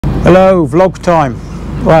Hello, vlog time.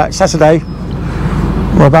 Right, Saturday,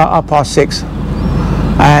 we're about 6:30,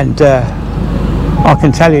 and I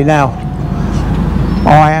can tell you now,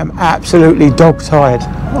 I am absolutely dog tired.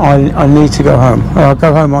 I need to go home. I'll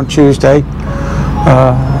go home on Tuesday.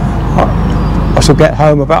 I shall get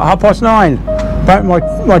home about 9:30. But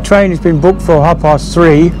my train has been booked for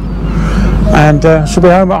 3:30, and she'll be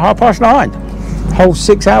home at 9:30. Whole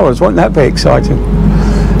 6 hours. Won't that be exciting?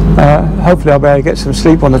 Hopefully I'll be able to get some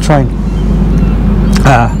sleep on the train.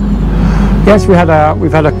 Yes, we've had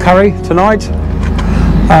a curry tonight.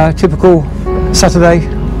 Typical Saturday.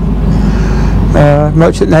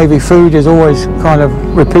 Merchant Navy food is always kind of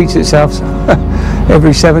repeats itself.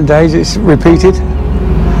 Every 7 days it's repeated,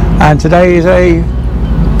 and today is a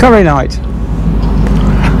curry night.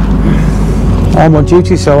 I'm on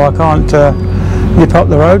duty, so I can't nip up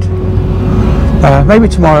the road. Maybe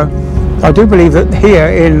tomorrow. I do believe that here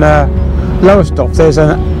in Lowestoft there's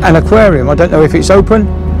an aquarium. I don't know if it's open,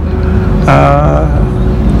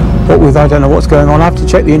 but I don't know what's going on. I have to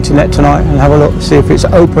check the internet tonight and have a look, see if it's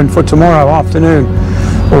open for tomorrow afternoon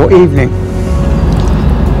or evening.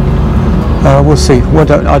 We'll see. I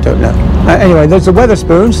don't know. Anyway, there's the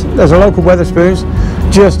Wetherspoons. There's a local Wetherspoons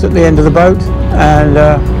just at the end of the boat, and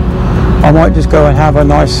I might just go and have a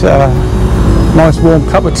nice warm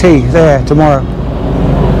cup of tea there tomorrow.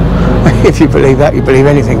 If you believe that, you believe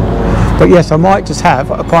anything. But yes, I might just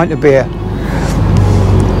have a pint of beer.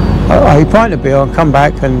 A pint of beer and come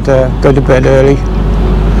back and go to bed early.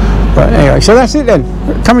 But anyway, so that's it then.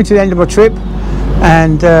 Coming to the end of my trip,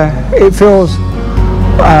 and it feels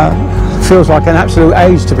like an absolute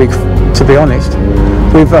age to be honest.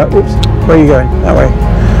 We've oops, where are you going? That way.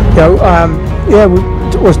 Yeah, we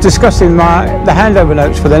was discussing the handover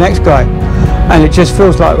notes for the next guy, and it just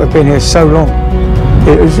feels like we've been here so long.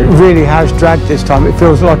 It really has dragged this time. It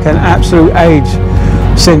feels like an absolute age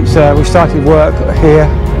since we started work here,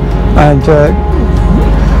 and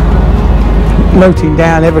noting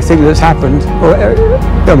down everything that's happened.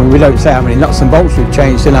 I mean, we don't say how many nuts and bolts we've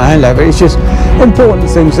changed in our handover. It's just important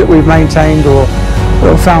things that we've maintained or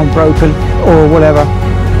found broken or whatever.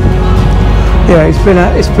 Yeah,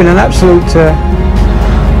 it's been an absolute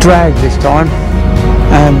drag this time,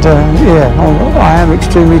 and yeah, I am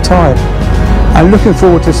extremely tired. I'm looking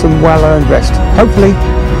forward to some well-earned rest. Hopefully,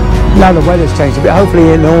 now the weather's changed a bit,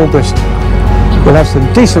 hopefully in August we'll have some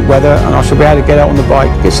decent weather and I shall be able to get out on the bike,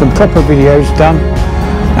 get some proper videos done,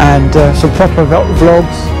 and some proper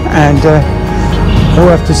vlogs, and we'll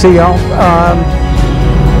have to see.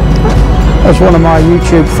 As one of my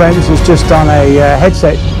YouTube friends has just done a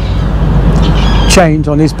headset change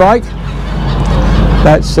on his bike.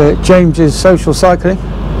 That's James's Social Cycling.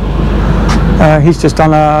 He's just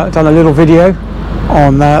done a little video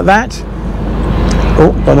on that.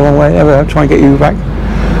 Oh, gone the wrong way. There we go. Try and get you back.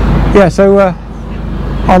 Yeah, so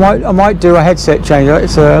I might do a headset change.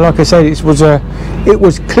 It's like I said, it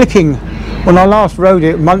was clicking when I last rode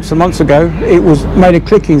it months and months ago. It made a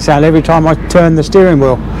clicking sound every time I turned the steering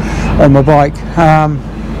wheel on my bike.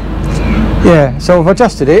 Yeah, so I've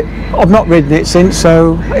adjusted it. I've not ridden it since,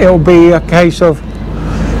 so it'll be a case of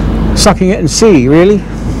sucking it and see, really.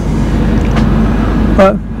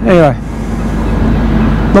 But anyway,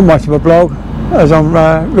 not much of a blog, as I'm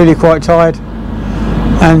really quite tired,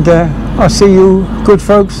 and I'll see you good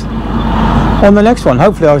folks on the next one.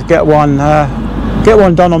 Hopefully I'll get one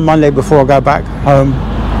done on Monday before I go back home.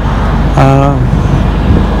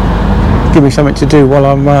 Give me something to do while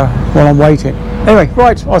I'm waiting. Anyway,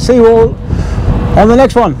 right, I'll see you all on the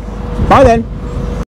next one. Bye then.